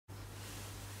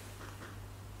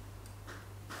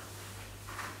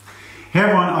Hey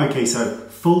everyone, okay, so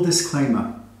full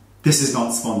disclaimer, this is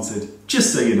not sponsored,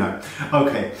 just so you know.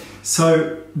 Okay,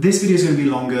 so this video is going to be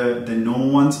longer than normal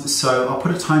ones, so I'll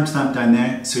put a timestamp down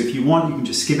there, so if you want, you can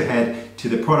just skip ahead to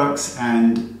the products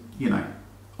and, you know,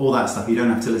 all that stuff. You don't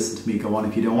have to listen to me go on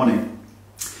if you don't want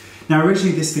to. Now,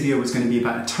 originally this video was going to be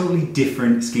about a totally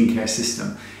different skincare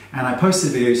system, and I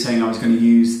posted a video saying I was going to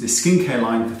use the skincare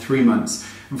line for 3 months.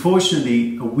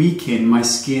 Unfortunately, a week in, my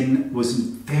skin was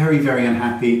very, very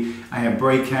unhappy. I had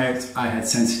breakouts, I had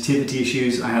sensitivity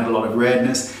issues, I had a lot of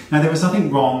redness. Now, there was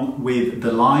nothing wrong with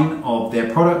the line of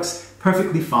their products,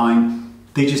 perfectly fine.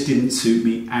 They just didn't suit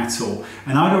me at all.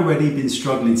 And I'd already been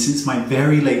struggling since my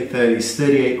very late 30s,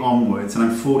 38 onwards, and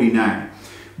I'm 40 now,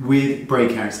 with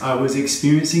breakouts. I was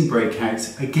experiencing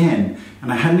breakouts again,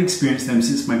 and I hadn't experienced them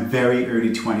since my very early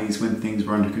 20s when things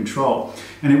were under control.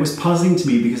 And it was puzzling to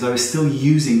me because I was still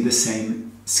using the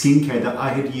same skincare that I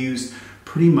had used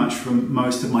pretty much from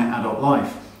most of my adult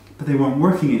life, but they weren't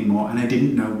working anymore and I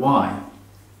didn't know why.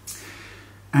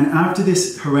 And after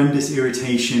this horrendous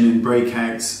irritation and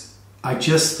breakouts, I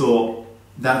just thought,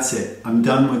 that's it, I'm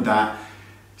done with that.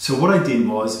 So what I did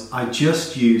was I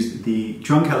just used the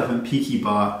Drunk Elephant Peaky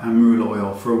Bar and Marula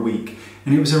oil for a week.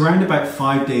 And it was around about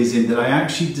 5 days in that I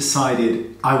actually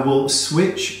decided I will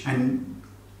switch and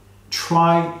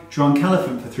try Drunk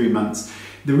Elephant for 3 months.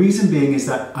 The reason being is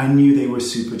that I knew they were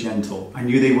super gentle. I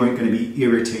knew they weren't going to be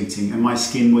irritating, and my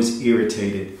skin was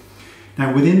irritated.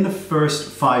 Now, within the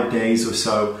first 5 days or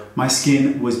so, my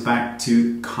skin was back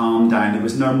to calm down. There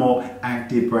was no more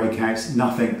active breakouts,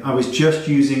 nothing. I was just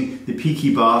using the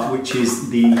Peaky Bar, which is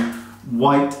the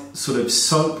white sort of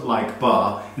soap-like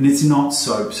bar, and it's not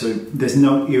soap, so there's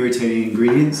no irritating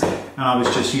ingredients. And I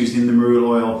was just using the Marula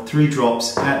oil, 3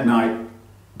 drops at night,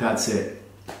 that's it.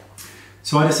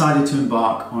 So I decided to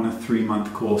embark on a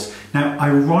 3-month course. Now,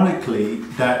 ironically,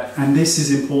 and this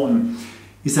is important,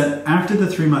 is that after the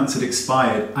 3 months had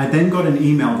expired, I then got an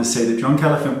email to say that Drunk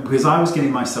Elephant, because I was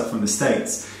getting my stuff from the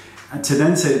States, to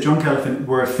then say that Drunk Elephant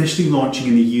were officially launching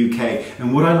in the UK,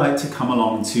 and would I like to come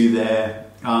along to their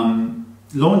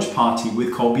launch party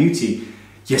with Cult Beauty?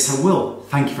 Yes, I will,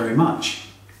 thank you very much.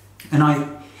 And I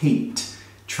hate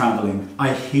traveling. I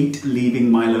hate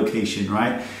leaving my location,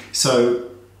 right? So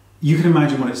you can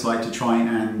imagine what it's like to try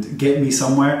and get me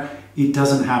somewhere. It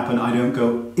doesn't happen. I don't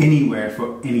go anywhere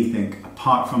for anything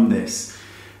apart from this.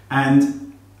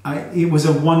 And it was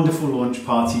a wonderful launch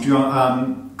party.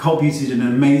 Cult Beauty did an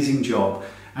amazing job.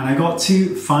 And I got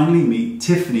to finally meet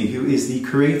Tiffany, who is the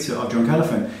creator of Drunk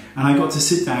Elephant. And I got to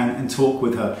sit down and talk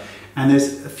with her. And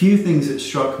there's a few things that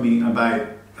struck me about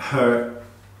her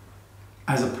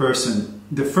as a person.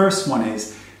 The first one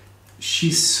is,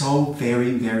 she's so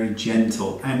very, very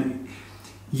gentle. And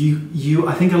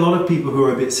I think a lot of people who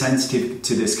are a bit sensitive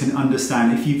to this can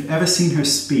understand. If you've ever seen her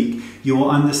speak, you will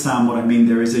understand what I mean.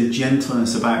 There is a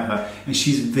gentleness about her, and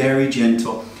she's very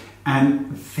gentle and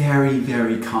very,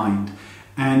 very kind.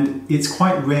 And it's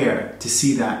quite rare to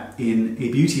see that in a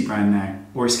beauty brand now,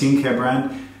 or a skincare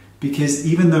brand, because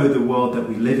even though the world that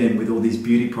we live in with all these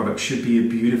beauty products should be a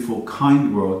beautiful,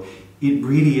 kind world, it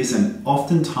really isn't.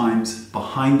 Oftentimes,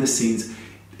 behind the scenes,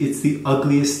 it's the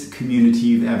ugliest community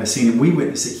you've ever seen, and we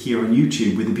witness it here on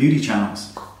YouTube with the beauty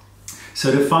channels.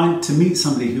 So to meet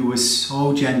somebody who was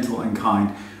so gentle and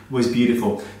kind was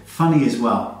beautiful. Funny as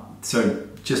well, so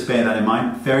just bear that in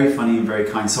mind. Very funny and very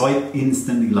kind, so I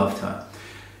instantly loved her.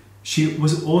 She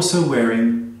was also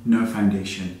wearing no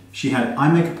foundation. She had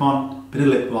eye makeup on, bit of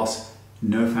lip gloss,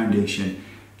 no foundation,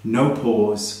 no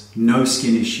pores, no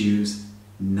skin issues,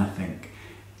 nothing.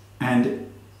 And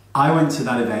I went to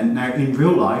that event. Now, in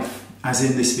real life, as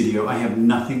in this video, I have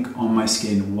nothing on my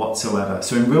skin whatsoever.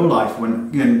 So in real life,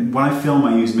 when I film,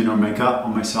 I use mineral makeup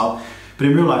on myself, but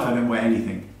in real life, I don't wear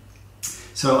anything.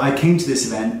 So I came to this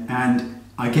event, and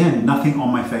again, nothing on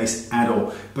my face at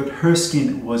all, but her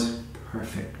skin was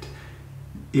perfect.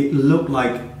 It looked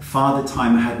like Father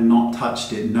Time had not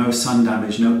touched it. No sun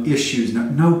damage, no issues,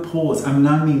 no pores. I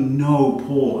mean no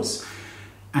pores.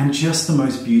 And just the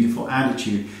most beautiful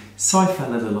attitude. So I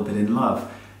fell a little bit in love,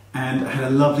 and I had a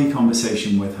lovely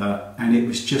conversation with her, and it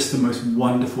was just the most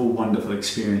wonderful, wonderful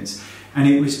experience. And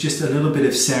it was just a little bit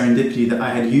of serendipity that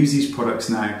I had used these products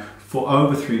now for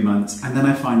over 3 months, and then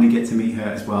I finally get to meet her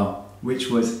as well, which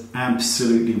was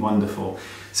absolutely wonderful.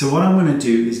 So what I'm going to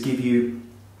do is give you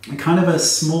a kind of a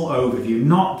small overview,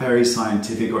 not very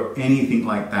scientific or anything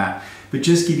like that, but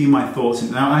just give you my thoughts.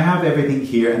 Now, I have everything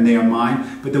here and they are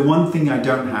mine, but the one thing I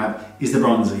don't have is the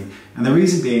bronzy. And the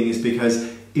reason being is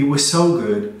because it was so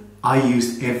good, I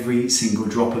used every single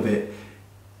drop of it.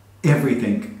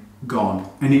 Everything gone.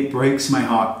 And it breaks my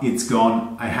heart, it's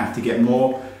gone. I have to get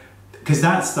more. because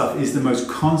that stuff is the most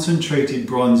concentrated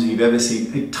bronzer you've ever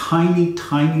seen. A tiny,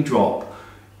 tiny drop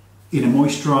in a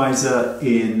moisturizer,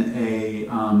 in a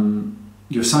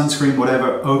your sunscreen,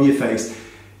 whatever, over your face,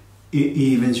 it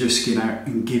evens your skin out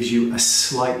and gives you a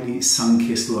slightly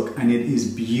sun-kissed look, and it is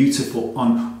beautiful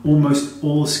on almost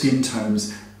all skin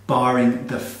tones, barring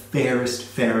the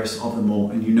fairest of them all,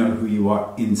 and you know who you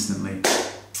are instantly.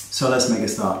 So let's make a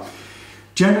start.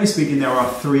 Generally speaking, there are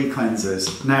 3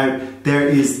 cleansers. Now, there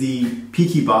is the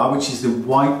Peaky Bar, which is the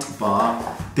white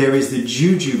bar. There is the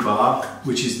Juju Bar,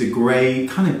 which is the grey,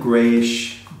 kind of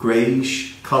greyish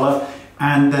colour.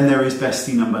 And then there is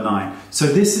Bestie number 9. So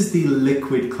this is the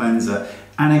liquid cleanser.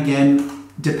 And again,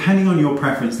 depending on your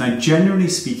preference. Now, generally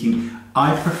speaking,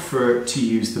 I prefer to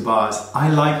use the bars. I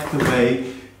like the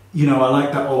way, you know, I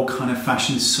like that old kind of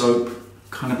fashioned soap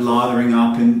kind of lathering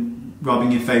up and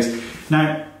rubbing your face.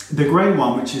 Now, the grey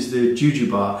one, which is the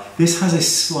Juju Bar, this has a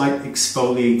slight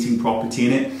exfoliating property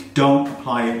in it. Don't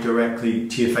apply it directly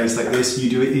to your face like this. You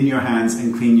do it in your hands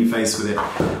and clean your face with it.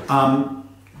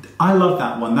 I love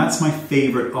that one. That's my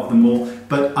favorite of them all,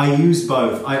 but I use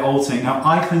both. I alternate. Now,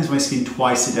 I cleanse my skin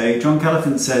twice a day. Drunk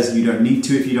Elephant says you don't need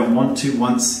to if you don't want to.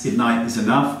 Once at night is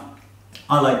enough.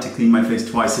 I like to clean my face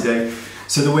twice a day.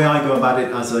 So the way I go about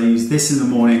it is I use this in the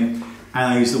morning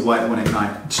and I use the white one at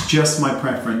night. It's just my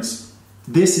preference.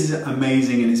 This is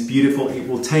amazing and it's beautiful. It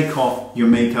will take off your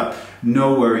makeup,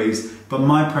 no worries. But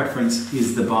my preference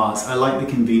is the bars. I like the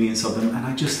convenience of them and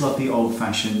I just love the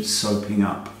old-fashioned soaping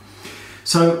up.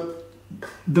 So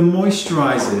the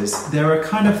moisturizers, there are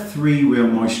kind of 3 real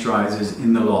moisturizers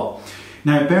in the lot.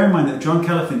 Now bear in mind that Drunk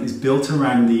Elephant is built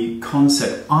around the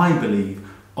concept, I believe,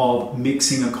 of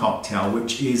mixing a cocktail,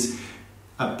 which is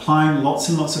applying lots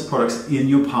and lots of products in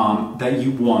your palm that you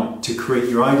want to create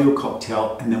your ideal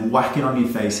cocktail and then whack it on your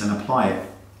face and apply it.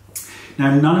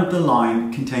 Now, none of the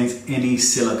line contains any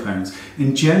silicones.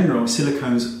 In general,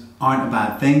 silicones aren't a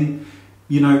bad thing.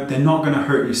 You know, they're not going to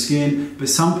hurt your skin, but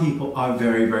some people are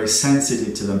very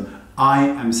sensitive to them. I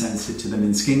am sensitive to them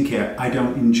in skincare. I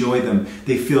don't enjoy them.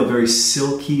 They feel very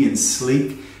silky and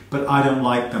sleek, but I don't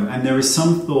like them. And there is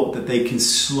some thought that they can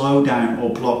slow down or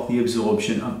block the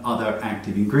absorption of other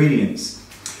active ingredients.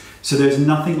 So there's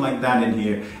nothing like that in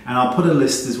here. And I'll put a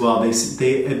list as well.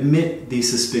 They admit the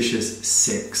suspicious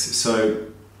 6. So,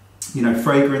 you know,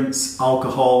 fragrance,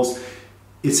 alcohols.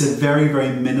 It's a very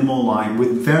minimal line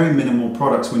with very minimal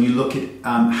products when you look at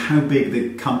how big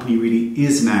the company really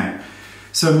is now.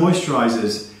 So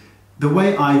moisturizers, the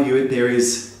way I view it, there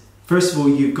is, first of all,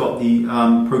 you've got the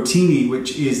Protini,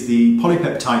 which is the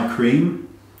polypeptide cream.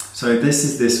 So this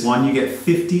is this one. You get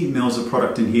 50 mils of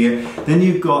product in here. Then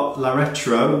you've got La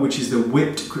Retro, which is the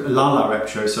La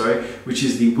Retro, sorry, which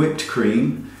is the whipped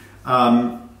cream.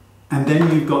 And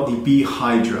then you've got the B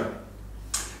Hydra.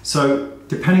 So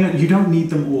depending on, you don't need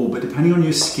them all, but depending on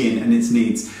your skin and its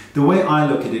needs, the way I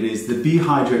look at it is the B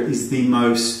Hydra is the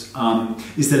most,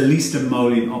 is the least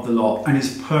emollient of the lot, and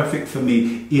it's perfect for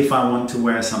me if I want to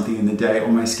wear something in the day or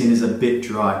my skin is a bit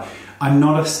dry. I'm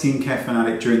not a skincare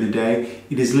fanatic during the day.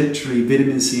 It is literally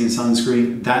vitamin C and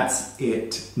sunscreen. That's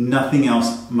it. Nothing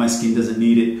else. My skin doesn't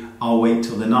need it. I'll wait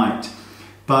till the night.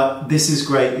 But this is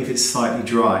great if it's slightly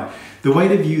dry. The way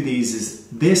to view these is,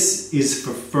 this is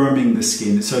for firming the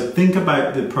skin. So think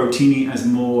about the Protini as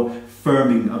more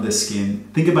firming of the skin.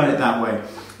 Think about it that way.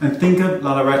 And think of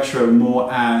La Retro more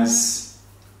as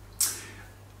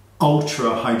ultra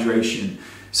hydration.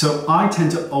 So I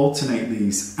tend to alternate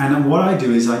these. And what I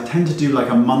do is I tend to do like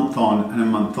a month on and a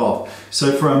month off.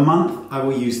 So for a month, I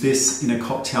will use this in a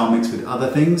cocktail mix with other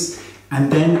things.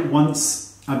 And then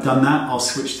once I've done that, I'll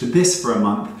switch to this for a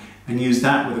month and use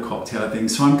that with a cocktail thing.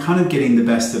 So I'm kind of getting the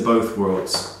best of both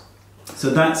worlds. So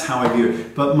that's how I view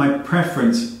it. But my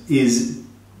preference is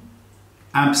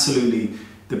absolutely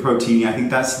the Protini. I think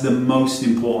that's the most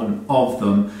important of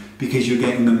them because you're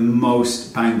getting the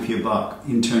most bang for your buck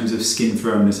in terms of skin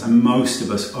firmness. And most of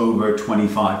us over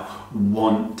 25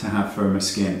 want to have firmer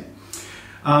skin.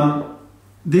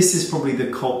 This is probably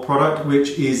the cult product, which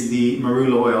is the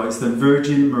marula oil. It's the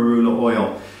virgin marula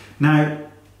oil. Now,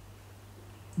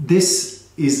 this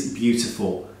is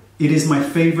beautiful. It is my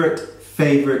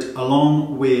favorite,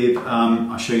 along with,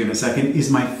 I'll show you in a second,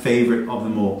 is my favorite of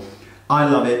them all. I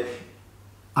love it.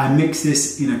 I mix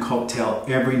this in a cocktail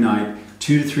every night,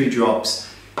 2 to 3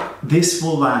 drops. This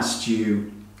will last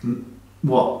you,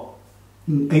 what,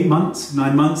 8 months,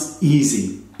 9 months?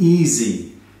 Easy, easy.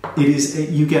 It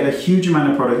is, you get a huge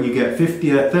amount of product. You get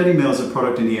 30 mils of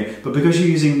product in here, but because you're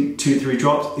using 2 to 3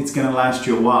 drops, it's going to last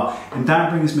you a while. And that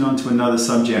brings me on to another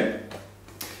subject.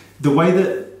 The way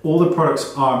that all the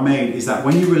products are made is that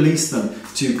when you release them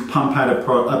to pump out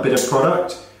a bit of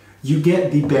product, you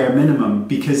get the bare minimum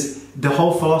because the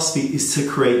whole philosophy is to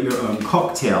create your own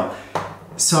cocktail.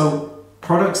 So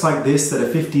products like this that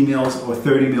are 50 mils or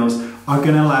 30 mils are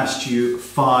going to last you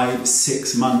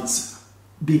 5-6 months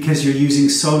because you're using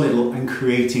so little and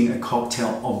creating a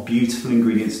cocktail of beautiful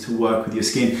ingredients to work with your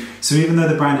skin. So even though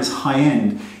the brand is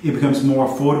high-end, it becomes more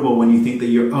affordable when you think that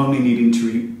you're only needing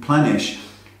to replenish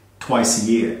twice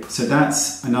a year. So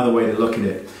that's another way to look at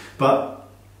it. But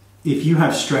if you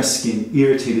have stressed skin,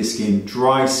 irritated skin,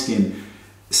 dry skin,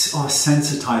 or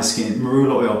sensitized skin,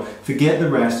 marula oil, forget the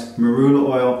rest, marula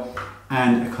oil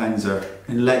and a cleanser,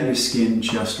 and let your skin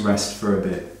just rest for a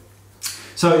bit.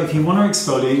 So if you want to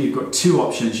exfoliate, you've got two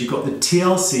options. You've got the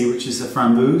TLC, which is the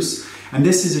framboose, and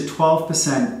this is a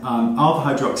 12% alpha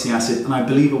hydroxy acid and I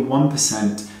believe a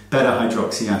 1% beta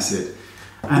hydroxy acid.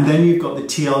 And then you've got the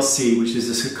TLC, which is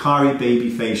the Sakari Baby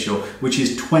Facial, which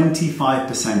is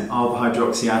 25% alpha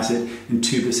hydroxy acid and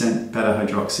 2% beta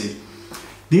hydroxy.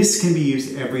 This can be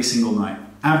used every single night,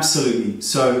 absolutely.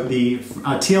 So the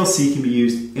TLC can be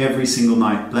used every single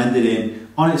night, blended in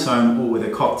on its own or with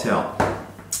a cocktail.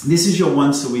 This is your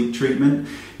once a week treatment.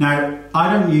 Now,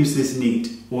 I don't use this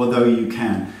neat, although you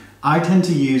can. I tend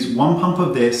to use 1 pump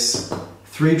of this,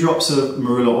 3 drops of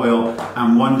marula oil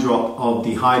and 1 drop of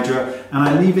the Hydra, and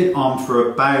I leave it on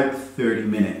for about 30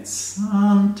 minutes,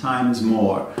 sometimes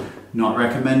more. Not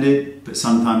recommended, but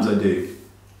sometimes I do.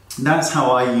 That's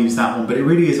how I use that one, but it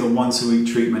really is a once a week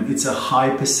treatment. It's a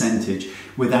high percentage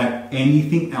without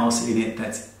anything else in it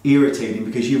that's irritating,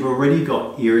 because you've already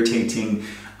got irritating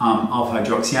alpha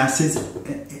hydroxy acids.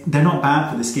 They're not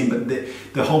bad for the skin, but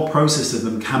the whole process of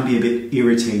them can be a bit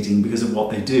irritating because of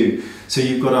what they do. So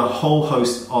you've got a whole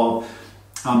host of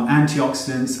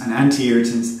antioxidants and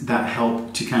anti-irritants that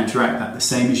help to counteract that, the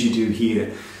same as you do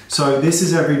here. So this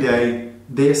is every day,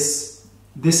 this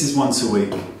is once a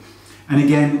week. And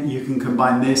again, you can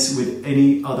combine this with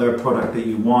any other product that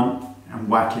you want and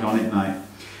whack it on at night.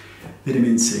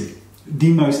 Vitamin C.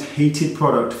 The most hated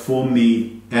product for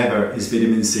me ever is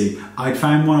vitamin C. I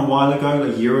found one a while ago,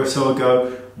 a year or so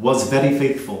ago, was very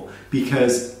faithful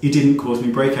because it didn't cause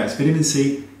me breakouts. Vitamin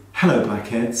C, hello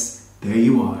blackheads, there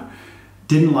you are.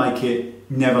 Didn't like it,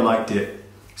 never liked it.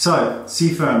 So,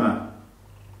 C-Firma,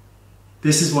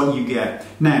 this is what you get.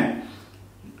 Now,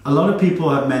 a lot of people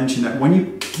have mentioned that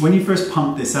when you first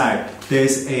pump this out,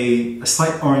 there's a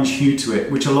slight orange hue to it,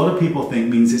 which a lot of people think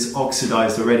means it's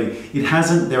oxidized already. It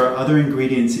hasn't. There are other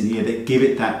ingredients in here that give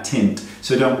it that tint,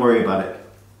 so don't worry about it.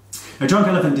 Now, Drunk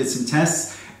Elephant did some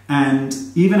tests, and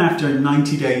even after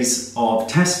 90 days of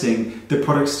testing, the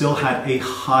product still had a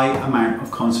high amount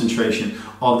of concentration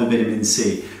of the vitamin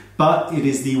C. But it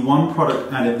is the one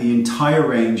product out of the entire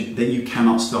range that you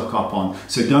cannot stock up on.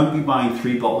 So don't be buying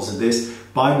 3 bottles of this.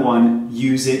 Buy one,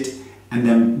 use it, and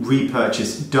then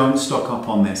repurchase. Don't stock up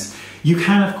on this. You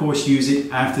can, of course, use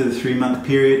it after the 3-month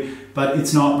period, but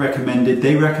it's not recommended.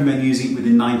 They recommend using it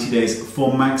within 90 days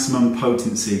for maximum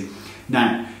potency.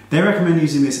 Now, they recommend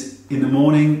using this in the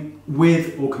morning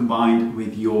with or combined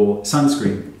with your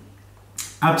sunscreen.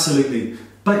 Absolutely,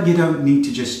 but you don't need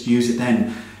to just use it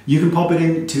then. You can pop it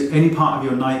into any part of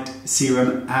your night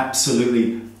serum,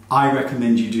 absolutely. I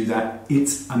recommend you do that.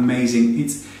 It's amazing.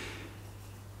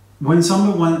 When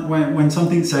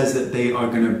something says that they are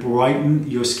going to brighten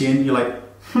your skin, you're like,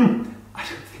 I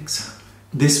don't think so.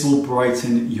 This will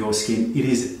brighten your skin. It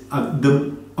is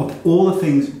of all the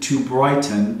things to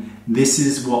brighten, this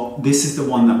is the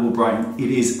one that will brighten.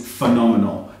 It is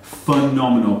phenomenal,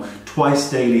 phenomenal.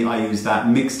 Twice daily I use that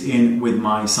mixed in with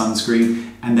my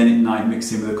sunscreen, and then at night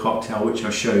mixed in with a cocktail, which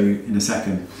I'll show you in a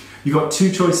second. You've got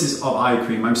 2 choices of eye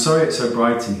cream. I'm sorry it's so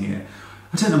bright in here.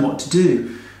 I don't know what to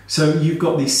do. So you've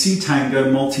got the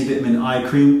C-Tango multivitamin eye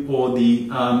cream, or the,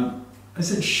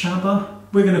 is it Shaba?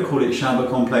 We're going to call it Shaba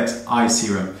Complex Eye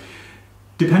Serum.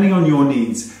 Depending on your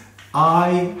needs,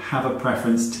 I have a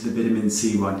preference to the vitamin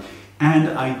C one, and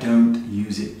I don't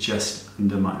use it just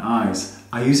under my eyes.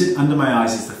 I use it under my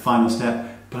eyes as the final step,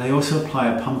 but I also apply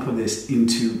a pump of this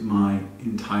into my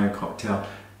entire cocktail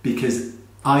because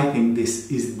I think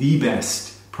this is the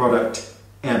best product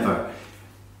ever.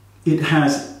 It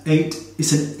has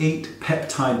it's an 8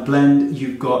 peptide blend.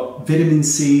 You've got vitamin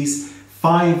C's,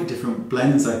 5 different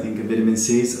blends, I think, of vitamin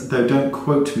C's, though don't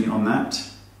quote me on that.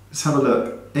 Let's have a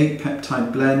look. 8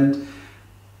 peptide blend,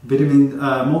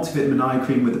 multivitamin eye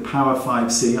cream with the Power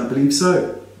 5C, I believe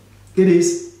so. It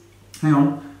is, hang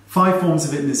on, 5 forms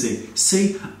of vitamin C.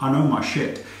 See, I know my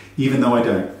shit, even though I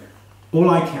don't. All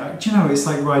I care, do you know, it's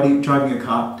like driving a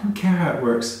car. I don't care how it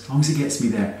works, as long as it gets me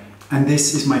there. And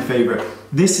this is my favorite.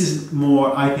 This is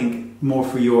more, I think, more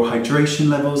for your hydration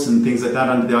levels and things like that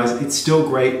under the eyes. It's still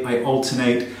great. I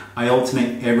alternate. I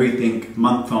alternate everything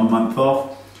month on, month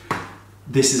off.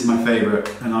 This is my favorite,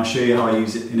 and I'll show you how I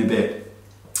use it in a bit.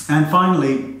 And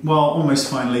finally, well, almost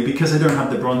finally, because I don't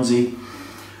have the bronzy,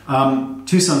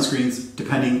 two sunscreens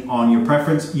depending on your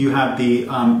preference. You have the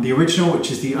original,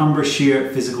 which is the Umbra Sheer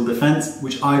Physical Defense,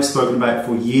 which I've spoken about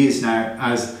for years now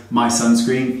as my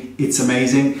sunscreen. It's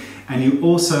amazing. And you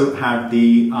also have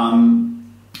the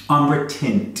Umbra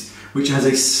Tint, which has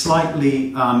a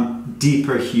slightly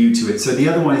deeper hue to it. So the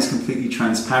other one is completely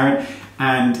transparent,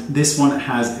 and this one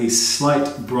has a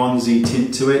slight bronzy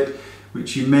tint to it,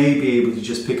 which you may be able to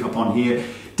just pick up on here.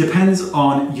 Depends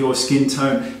on your skin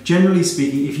tone. Generally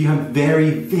speaking, if you have very,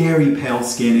 very pale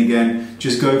skin, again,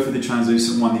 just go for the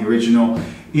translucent one, the original.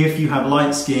 If you have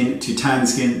light skin to tan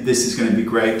skin, this is going to be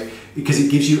great because it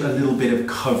gives you a little bit of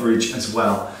coverage as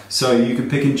well. So you can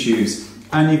pick and choose.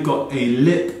 And you've got a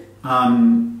lip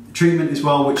treatment as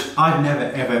well, which I've never,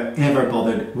 ever, ever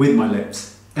bothered with my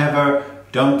lips. Ever,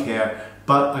 don't care.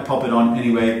 But I pop it on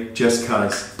anyway, just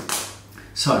cause.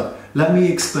 So, let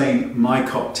me explain my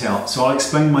cocktail. So I'll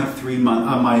explain my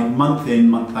my month in,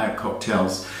 month out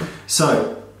cocktails.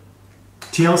 So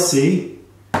TLC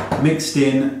mixed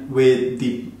in with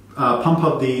the pump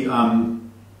of the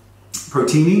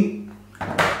Protini,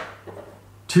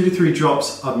 2 to 3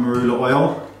 drops of marula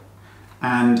oil,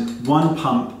 and 1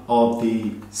 pump of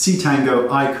the C-Tango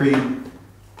eye cream,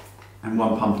 and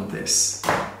 1 pump of this.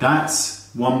 That's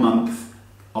 1 month,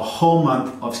 a whole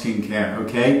month of skincare,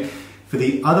 okay? For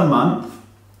the other month,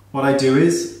 what I do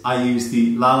is I use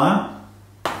the Lala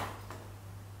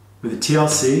with the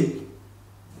TLC,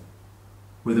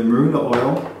 with the marula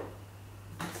oil,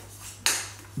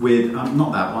 with,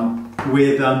 not that one,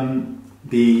 with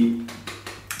the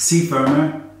C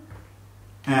Firmer,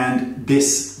 and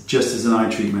this just as an eye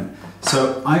treatment.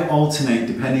 So I alternate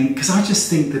depending, because I just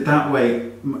think that that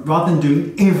way, rather than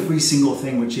doing every single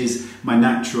thing, which is my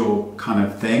natural kind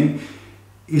of thing,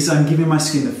 is I'm giving my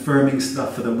skin the firming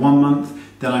stuff for the 1 month,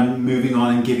 then I'm moving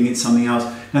on and giving it something else.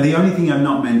 Now the only thing I've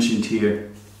not mentioned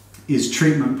here is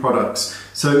treatment products.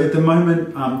 So at the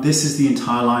moment, this is the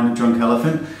entire line of Drunk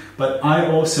Elephant, but I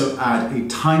also add a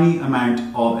tiny amount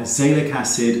of azelaic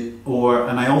acid,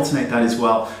 and I alternate that as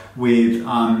well with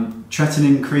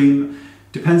tretinoin cream.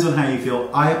 Depends on how you feel.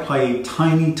 I apply a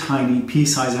tiny, tiny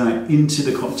pea-sized amount into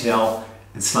the cocktail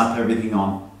and slap everything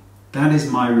on. That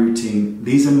is my routine.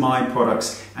 These are my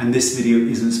products, and this video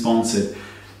isn't sponsored.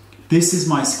 This is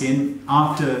my skin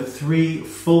after 3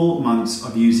 full months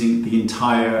of using the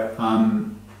entire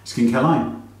skincare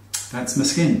line. That's my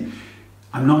skin.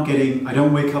 I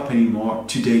don't wake up anymore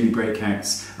to daily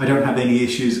breakouts. I don't have any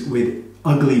issues with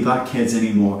ugly blackheads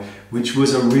anymore, which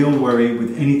was a real worry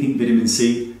with anything vitamin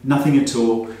C. Nothing at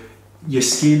all. Your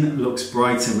skin looks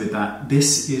brighter with that.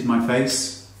 This is my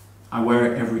face. I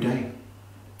wear it every day.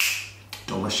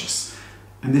 Delicious.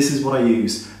 And this is what I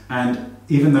use. And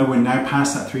even though we're now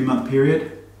past that 3-month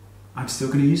period, I'm still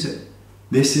going to use it.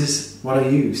 This is what I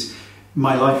use.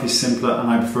 My life is simpler, and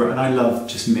I prefer it, and I love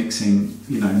just mixing,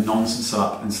 nonsense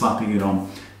up and slapping it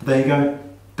on. But there you go.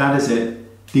 That is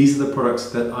it. These are the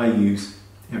products that I use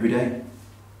every day.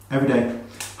 Every day.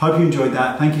 Hope you enjoyed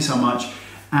that. Thank you so much.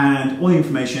 And all the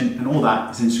information and all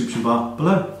that is in the description bar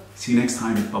below. See you next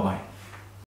time. Bye-bye.